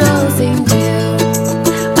goes, you can all sing too.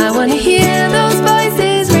 I wanna hear those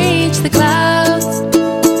voices reach the clouds.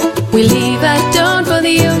 We leave at dawn for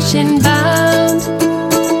the ocean bound,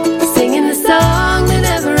 singing the song that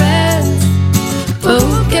never ends, but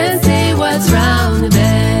who can say what's round the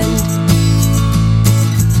bend?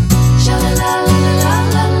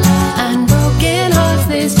 Sha-la-la-la-la-la-la, and broken hearts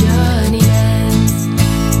this journey ends.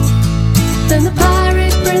 Then the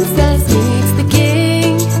pirate princess meets the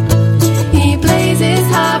king. He plays his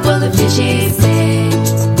harp while the fishes sing.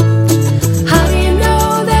 How do you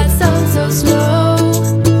know that song so slow?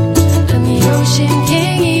 And the ocean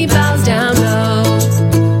king, he bows down low.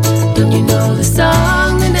 Don't you know the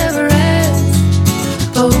song that never ends?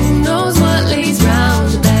 Oh, who knows what lays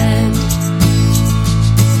round the bend?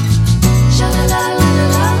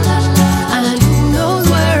 Sha-la-la-la-la-la-la, and who knows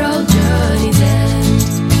where all journeys end?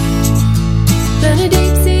 Then a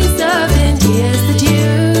deep sea serpent hears the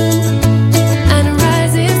tune and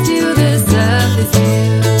rises to the surface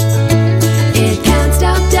view. It can't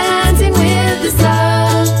stop dancing with the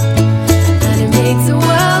sun, and it makes a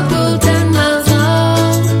whirlpool 10 miles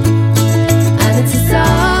long. And it's a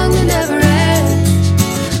song that never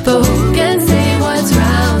ends, but who can say what's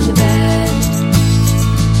round the bend?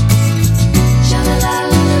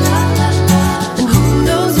 Sha-la-la-la-la-la-la, and who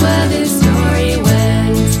knows where this story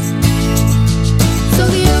wends? So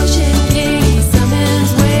the ocean king, he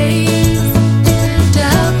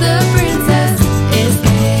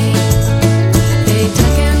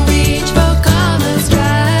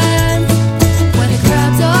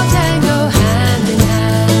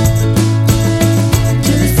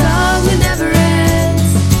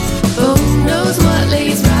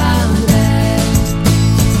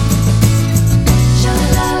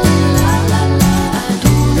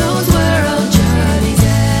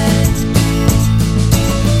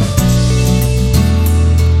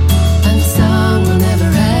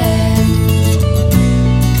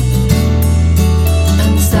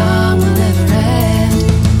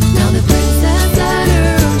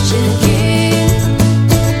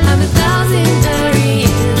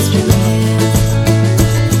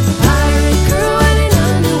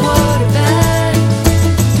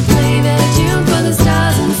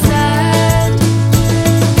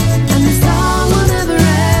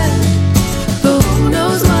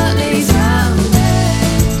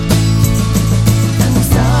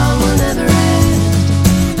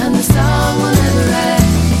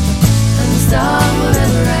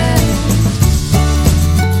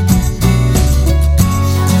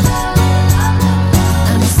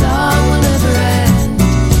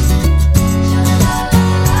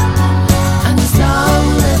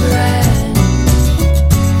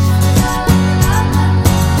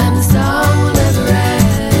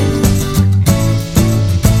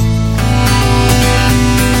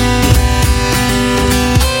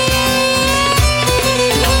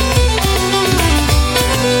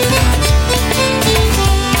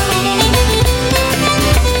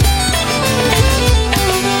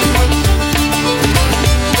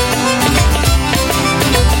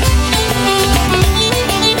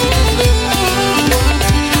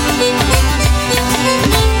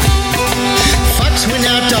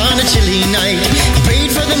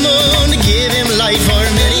gave him light for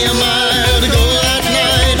many a mile to go that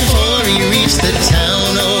night before he reached the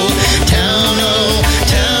town, oh, town, oh,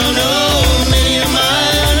 town, oh. Many a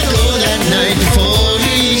mile to go that night before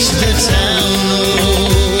he reached the town,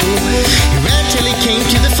 oh. He ran till he came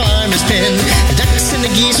to the farmer's pen. The ducks and the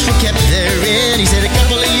geese were kept therein. He said, a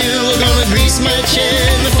couple of you are gonna grease my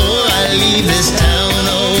chin before I leave this town,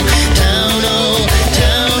 oh, town, oh,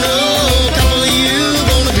 town, oh. A couple of you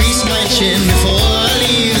gonna grease my chin before I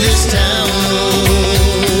leave this town, oh.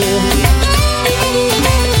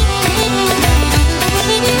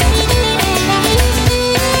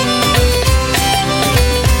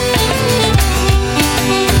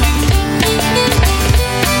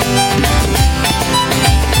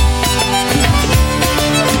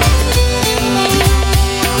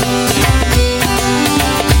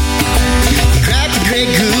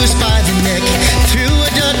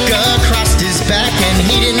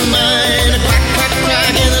 He didn't mind a quack, quack,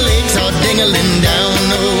 quack, and the legs all dingling down,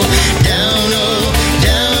 oh, down, oh,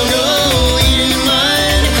 down, oh. He didn't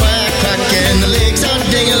mind a quack, quack, and the legs all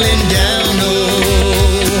dingling down,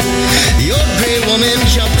 oh. The old gray woman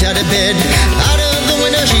jumped out of bed. Out of the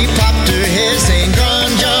window she popped her head, saying, John,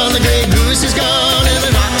 John, the gray goose is gone, and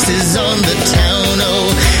the fox is on the town, oh,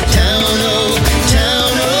 town, oh,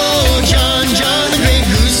 town, oh. John, John, the gray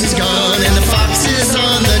goose is gone, and the fox is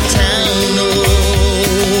on the town, oh.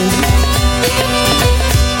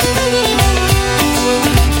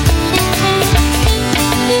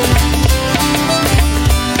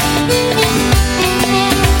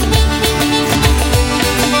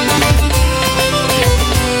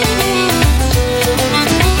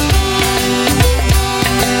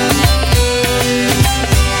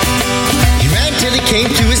 Came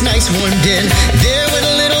to his nice warm den. There were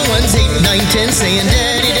the little ones, 8, 9, 10, saying,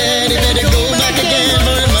 Daddy, Daddy, better go back again,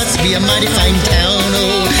 for it must be a mighty fine town,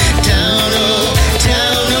 oh, town, oh,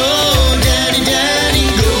 town, oh. Daddy, Daddy,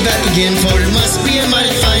 go back again, for it must be a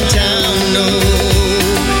mighty fine town,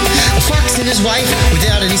 oh. A fox and his wife,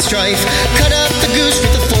 without any strife, cut up the goose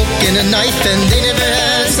with a fork and a knife, and they never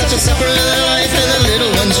had such a supper in their life, and the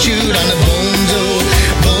little ones chewed on the bones, oh,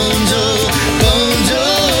 bones, oh, bones, oh.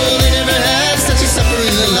 Supper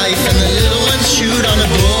in the life, and the little ones chewed on the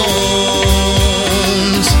bones.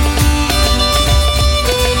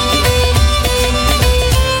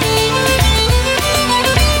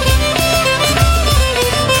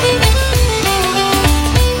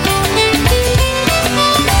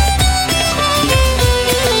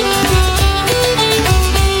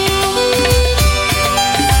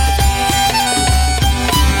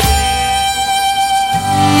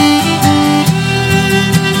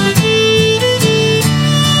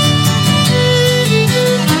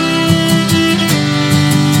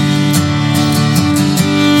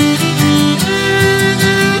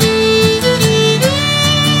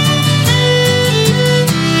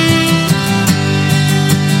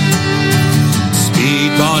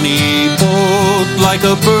 Like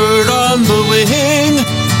a bird on the wing,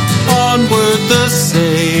 onward the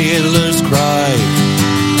sailors cry.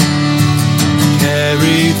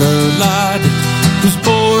 Carry the lad who's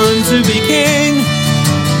born to be king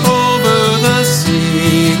over the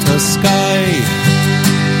sea to sky.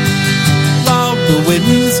 Loud the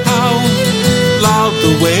winds howl, loud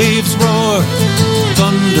the waves roar,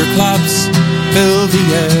 thunderclaps fill the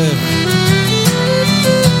air.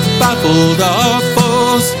 Baffled our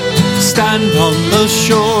foes stand on the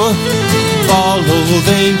shore, follow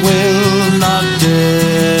they will not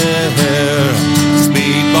dare.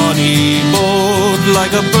 Speed Bonnie boat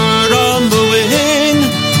like a bird on the wing,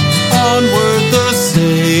 onward the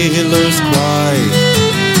sailors cry.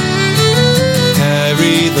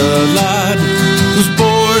 Carry the lad who's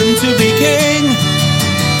born to be king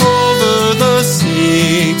over the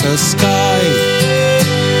sea to sky.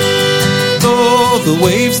 Though the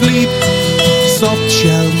waves leap, soft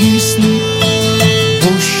shall ye sleep,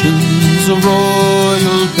 ocean's a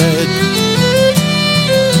royal bed.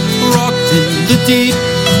 Rocked in the deep,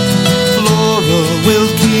 Flora will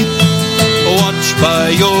keep watch by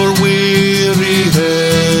your weary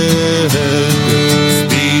head.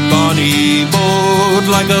 Speed Bonnie boat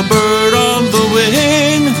like a bird on the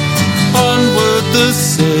wing, onward the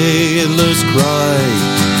sailors cry.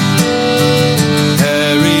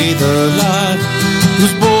 Carry the lad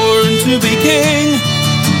who's born to be king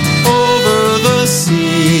over the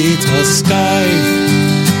sea to sky.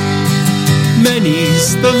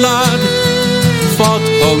 Many's the lad fought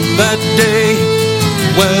on that day,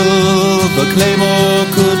 well the claymore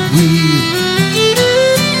could weave.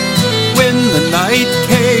 When the night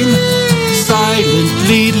came,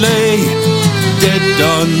 silently lay dead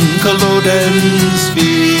on Culloden's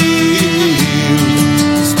field.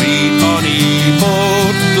 Speed Bonnie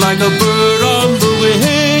a bird on the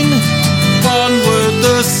wing. Onward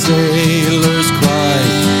the sailors cry.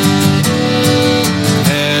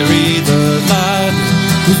 Harry the lad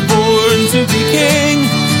who's born to be king,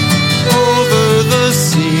 over the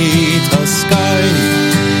sea to sky.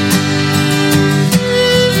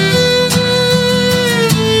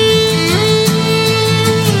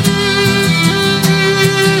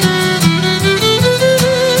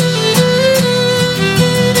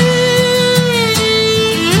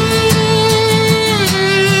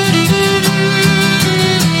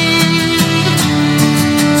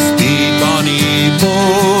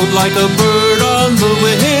 Like a bird on the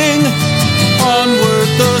wing, onward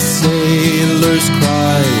the sailors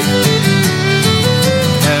cry.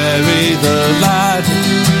 Harry the lad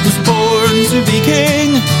was born to be king,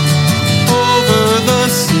 over the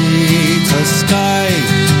sea to sky.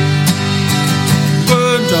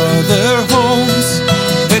 Burned are their homes,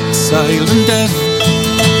 exile and death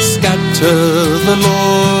scatter the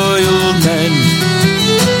loyal men.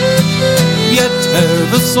 Yet ere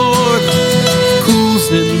the sword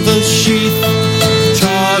in the sheath,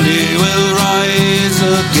 Charlie will rise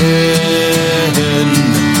again.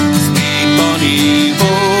 Speed bonny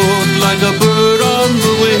boat like a bird on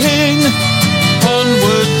the wing,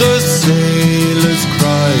 onward the sailors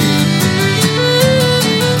cry.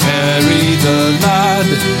 Harry the lad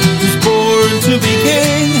who's born to be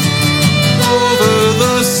king, over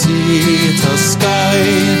the sea to sky.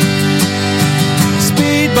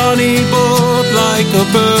 Speed bonny boat like a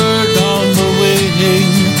bird on the wing,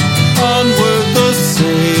 onward the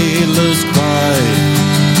sailors cry.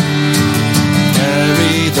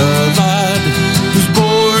 Harry the lad who's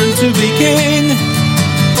born to be king,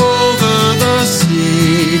 over the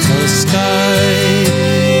sea to sky.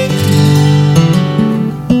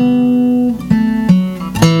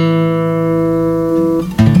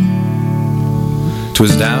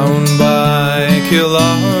 'Twas down by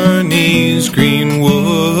Killarney's green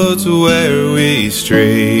woods where we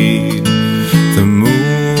strayed. The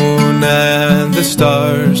moon and the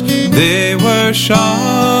stars, they were shining.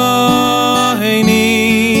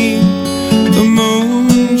 The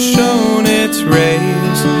moon shone its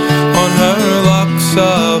rays on her locks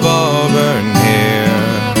of auburn hair.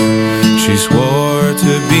 She swore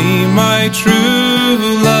to be my true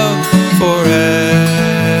love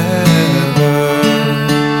forever.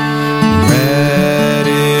 Red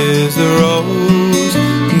is the rose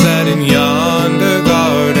that in yonder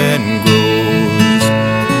garden grows.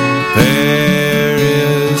 Fair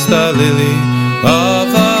is the lily of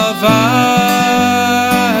the valley.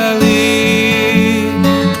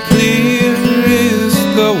 Clear is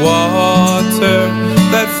the water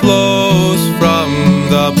that flows from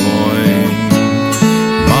the Boyne.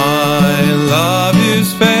 My love is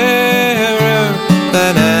fairer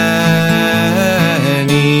than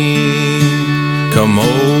any. Come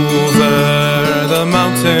over the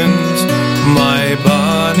mountains, my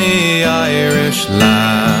bonny Irish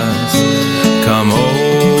lass. Come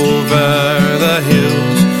over the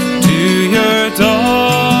hills to your darling.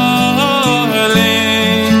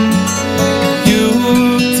 You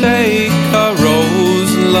take a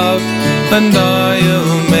rose, love, and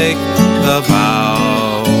I'll make the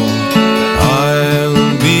vow. I'll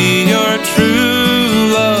be your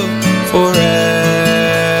true love forever.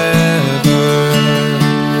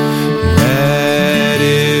 Red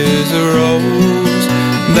is a rose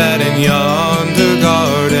that in yonder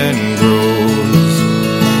garden grows.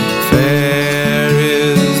 Fair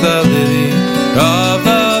is the lily of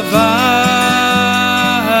the valley.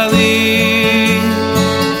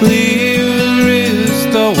 Clear is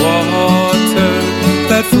the water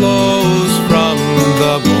that flows from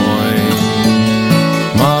the Boyne.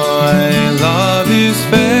 My love is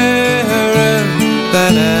fairer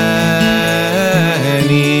than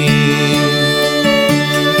any.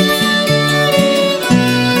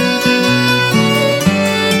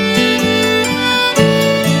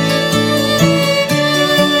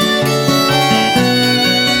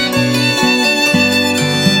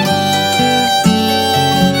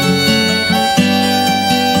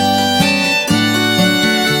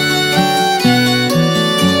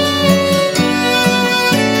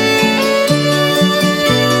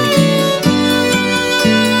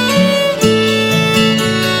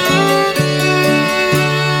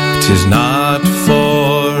 Tis not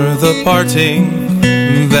for the parting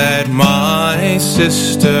that my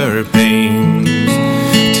sister pains.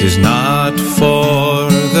 Tis not for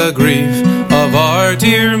the grief of our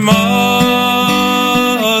dear mother.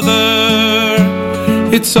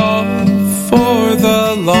 It's all for the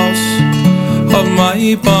loss of my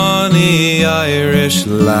bonny Irish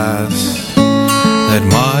lass, that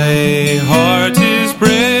my heart is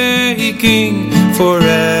breaking.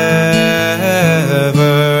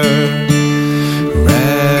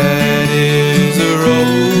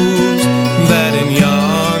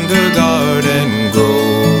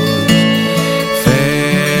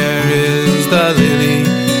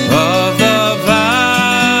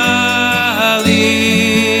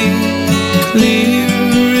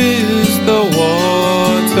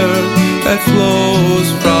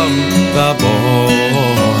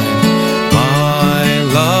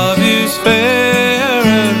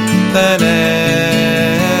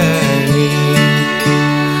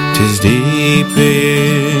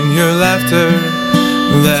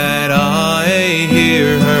 that I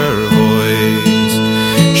hear her voice.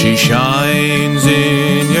 She shines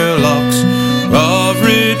in your locks of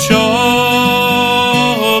rich auburn,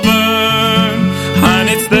 and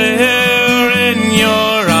it's there in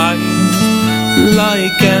your eyes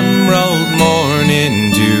like emerald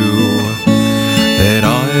morning dew that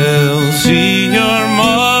I'll see your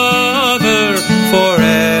mother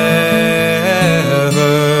forever.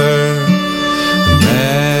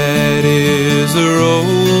 That is the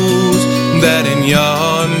rose that in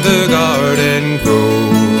yonder garden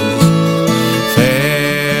grows.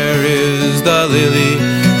 Fair is the lily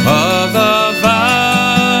of the valley.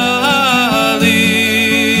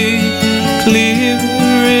 Clear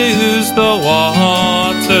is the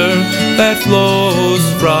water that flows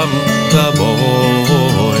from the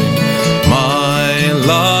Boyne. My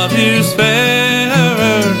love is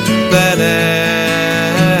fairer than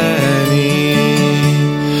any.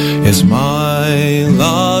 Yes, my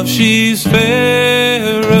love, she's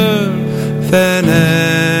fairer than any.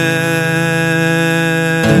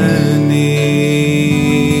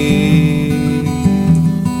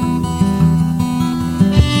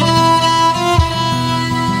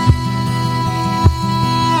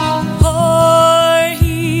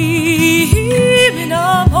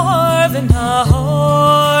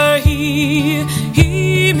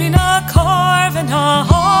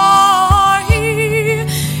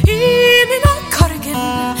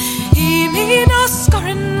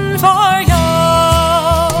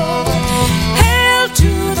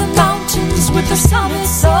 The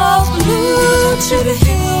summits of blue, to the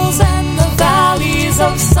hills and the valleys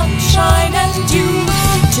of sunshine and dew,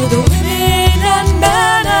 to the women and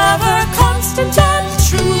men ever constant and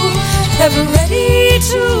true, ever ready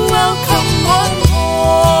to welcome one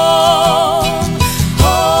home.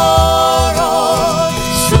 Oh, oh,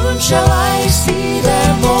 soon shall I see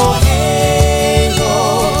them, oh, hey,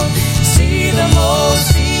 oh, see them, oh,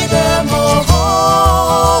 see them, oh,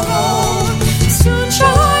 oh, oh. Soon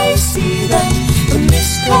shall I see them, the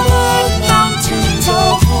mist-covered mountains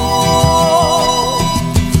of home.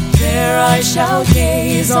 There I shall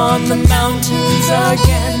gaze on the mountains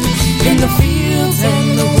again, in the fields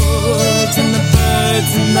and the woods and the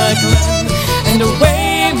birds in the glen, and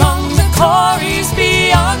away among the corries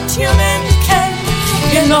beyond human ken,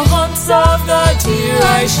 in the haunts of the deer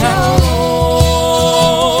I shall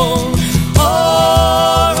roam.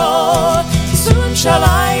 Oh, oh, soon shall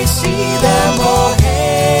I see them, oh,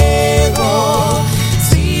 hey, oh,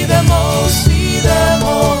 see them, oh,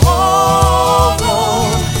 oh, oh.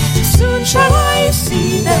 Soon shall I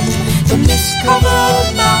see them, the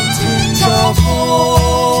mist-covered mountains of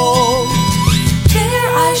home.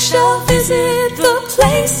 There I shall visit the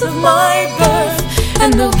place of my birth,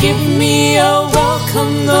 and they'll give me a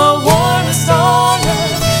welcome, the warmest on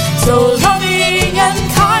earth, so loving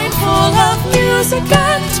and kind, full of music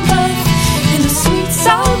and mirth, in the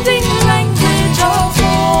sweet-sounding language of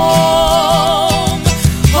home.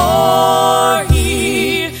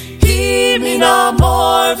 He mina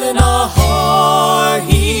morvina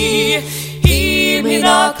he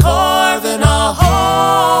mina carvina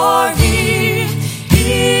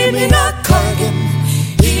he mina cargan,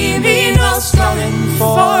 he mina scarring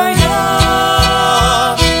for ya.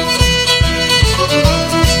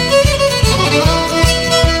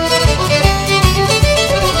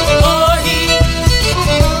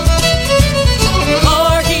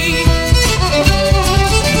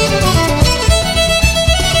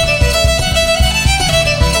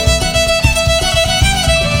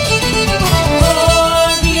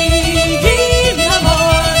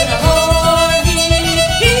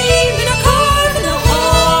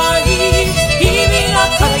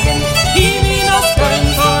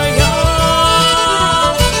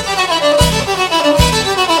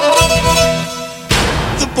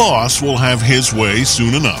 Boss will have his way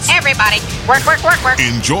soon enough. Everybody, work, work, work, work.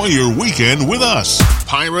 Enjoy your weekend with us.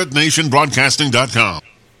 PirateNationBroadcasting.com.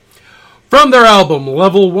 From their album,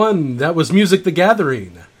 Level 1, that was Music the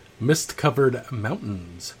Gathering, Mist-Covered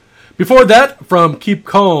Mountains. Before that, from Keep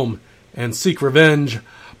Calm and Seek Revenge,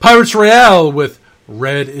 Pirates Royale with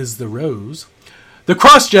Red is the Rose. The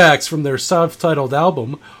Crossjacks from their self-titled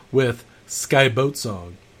album with Skyboat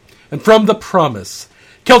Song. And from The Promise,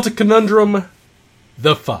 Celtic Conundrum,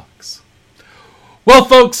 The Fox. Well,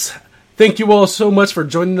 folks, thank you all so much for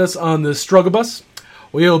joining us on this Struggle Bus.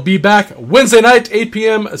 We'll be back Wednesday night, 8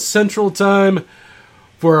 p.m. Central Time,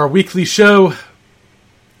 for our weekly show,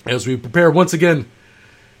 as we prepare once again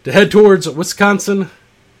to head towards Wisconsin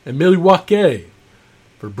and Milwaukee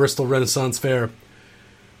for Bristol Renaissance Fair.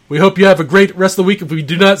 We hope you have a great rest of the week. If we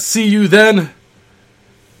do not see you then,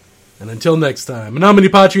 And until next time, in nomine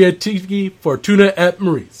Patria et Fortuna et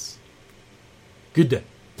Maurice. Good day.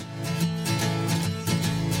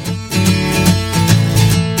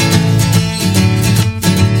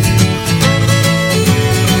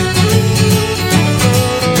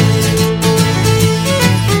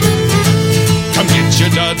 Come get your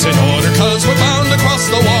duds in order, cause we're bound across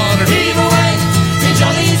the water. Heave away, me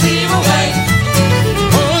jollies, heave away.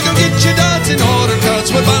 Oh, go get your duds in order,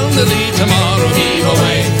 cause we're bound to leave tomorrow. Heave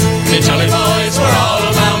away, me jolly boys, we're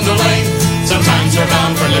all bound away. Sometimes we're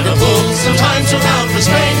bound for Liverpool, sometimes we're bound for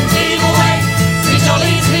Spain. Heave away, me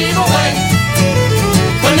jollies, heave away.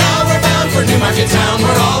 But now we're bound for Newmarket Town,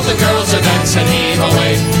 where all the girls are dancing. Heave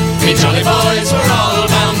away, me jolly boys, we're all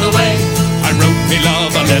bound away. I wrote me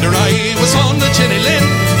love a letter, I was on the Jenny Lynn.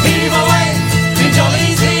 Heave away, me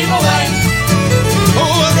jollies, heave away. Oh,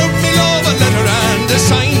 I wrote me love a letter and I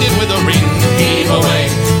signed it with a ring. Heave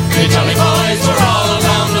away, me jolly boys, we're all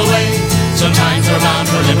bound away. Sometimes we're bound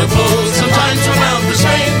for Liverpool, sometimes we're bound for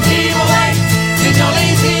Spain. Heave away, me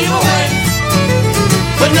jollies, heave away.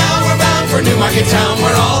 But now we're bound for Newmarket Town,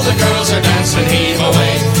 where all the girls are dancing. Heave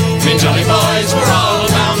away, me jolly boys, we're all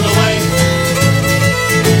bound away.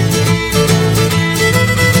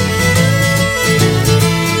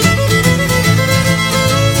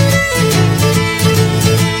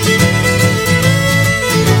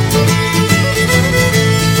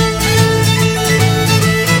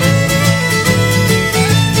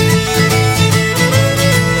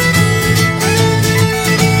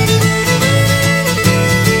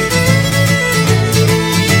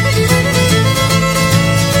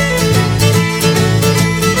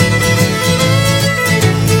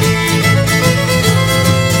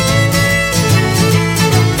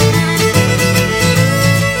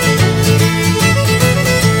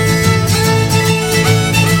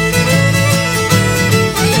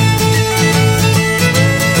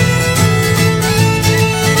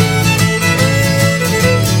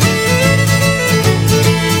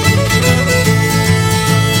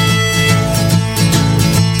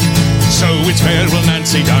 Farewell,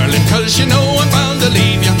 Nancy, darling, cause you know I'm bound to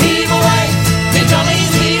leave you. Heave away, me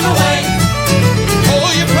jollies, heave away.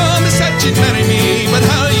 Oh, you promised that you'd marry me, but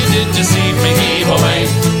how you did deceive me. Heave away,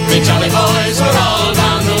 me jolly boys, we're all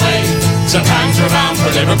bound away. Sometimes we're bound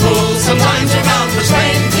for Liverpool, sometimes we're bound for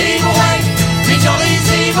Spain. Heave away, me jollies,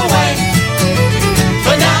 heave away.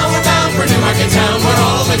 But now we're bound for Newmarket Town, where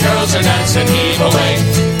all the girls are dancing. Heave away,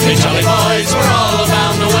 me jolly boys, we're all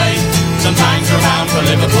bound away. Sometimes we're bound for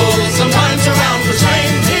Liverpool, sometimes we're bound for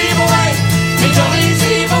Spain. Heave away, me jollies,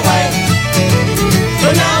 heave away.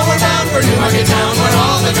 But now we're bound for Newmarket Town, where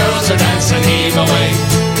all the girls are dancing. Heave away,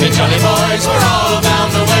 me jolly boys, we're all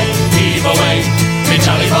bound away. Heave away, me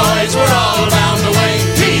jolly boys, we're all bound away.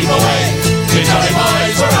 Heave away, me jolly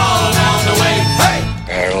boys, we're all bound away. Hey!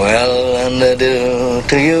 Farewell and adieu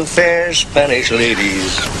to you fair Spanish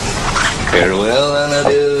ladies. Farewell and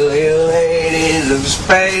adieu, you ladies of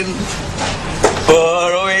Spain.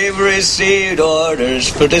 For we've received orders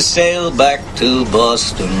for to sail back to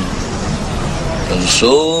Boston, and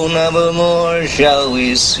so never more shall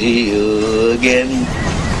we see you again.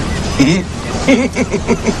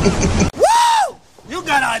 Woo! You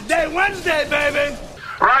got a day Wednesday, baby!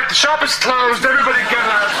 Right, the shop is closed. Everybody get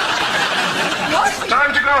out. What?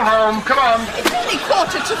 Time to go home. Come on. It's only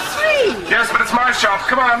 3:15. Yes, but it's my shop.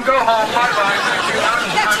 Come on, go home. Bye-bye. Thank you.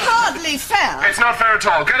 That's hardly fair. It's not fair at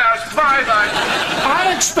all. Get out. Bye-bye.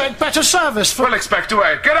 I expect better service We'll expect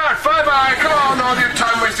away. Get out. Bye-bye. Come on, all you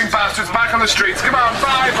time-wasting bastards. Back on the streets. Come on.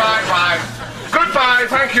 Bye-bye. Bye. Goodbye.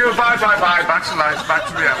 Thank you. Bye-bye. Bye. Back to life. Back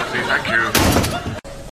to reality. Thank you.